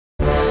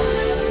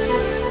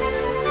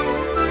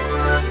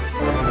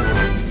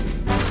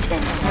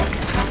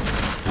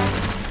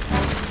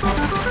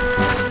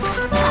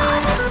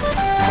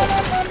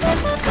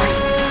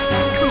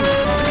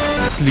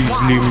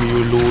Please leave me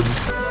alone.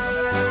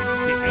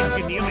 The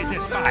engineer is a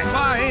spy.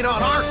 Spy ain't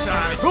on our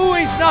side. Who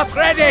is not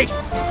ready?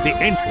 The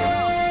engineer.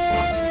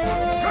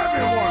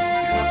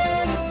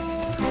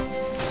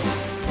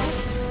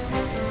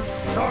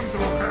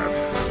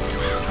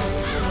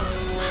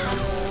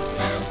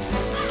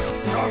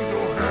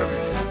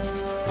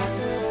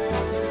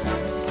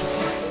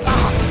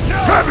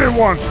 Kevin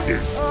wants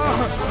this!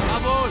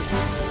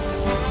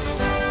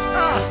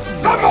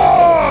 Come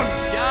on!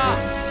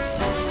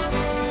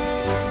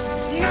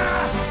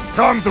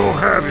 Come too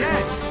heavy!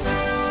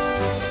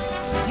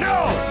 No!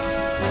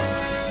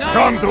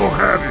 Come too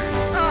heavy!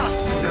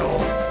 No!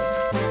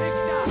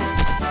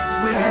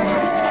 We're under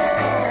attack.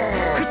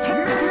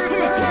 Protect the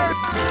facility.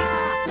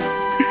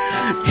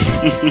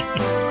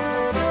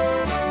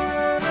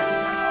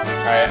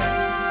 Alright.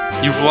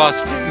 You've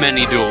lost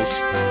many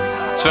duels.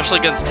 Especially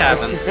against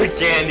Tavin.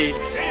 Candy.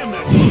 Damn,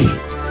 that's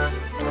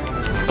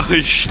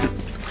Oh shit.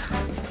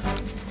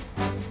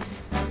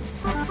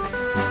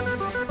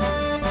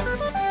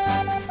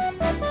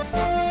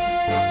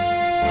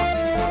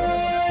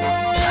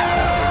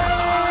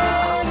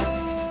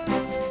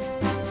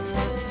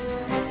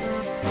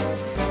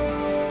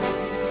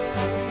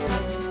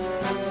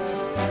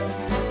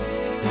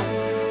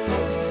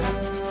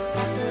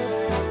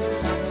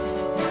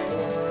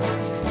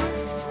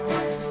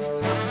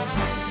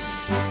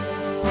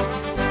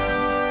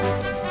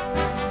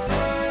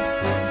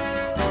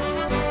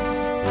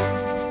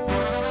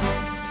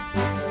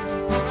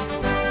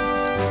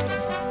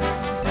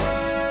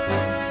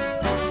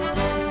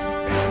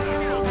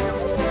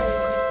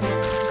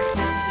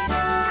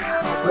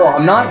 No,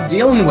 I'm not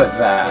dealing with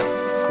that.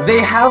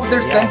 They have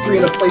their sentry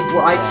in a place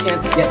where I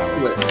can't get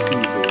to it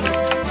easily.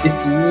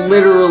 It's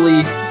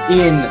literally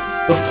in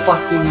the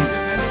fucking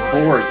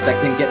board that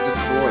can get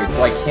destroyed,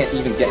 so I can't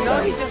even get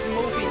them. He's just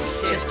moving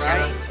shit,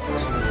 right?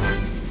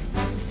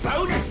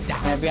 bonus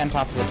Can I be on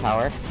top of the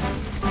tower?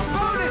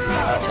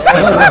 I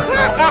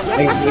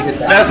hated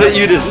that. That's what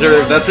you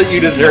deserve. That's what you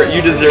deserve.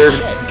 You deserve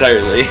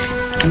entirely.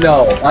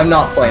 No, I'm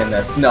not playing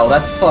this. No,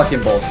 that's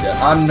fucking bullshit.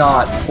 I'm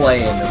not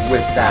playing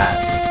with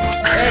that.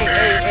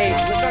 Hey,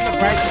 look on the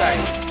bright side.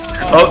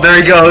 Oh, there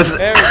he goes.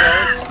 There we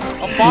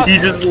go. He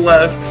just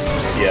left.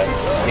 Yeah.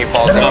 He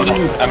falls down.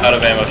 I'm out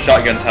of ammo.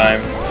 Shotgun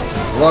time.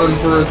 Run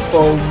for his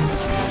phones.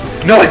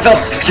 No, I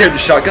thought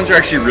shotguns are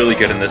actually really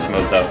good in this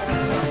mode though,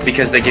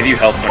 because they give you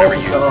health whenever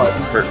you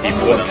hurt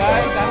people with them.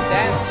 Guys, I'm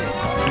dancing.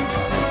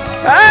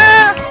 Ah!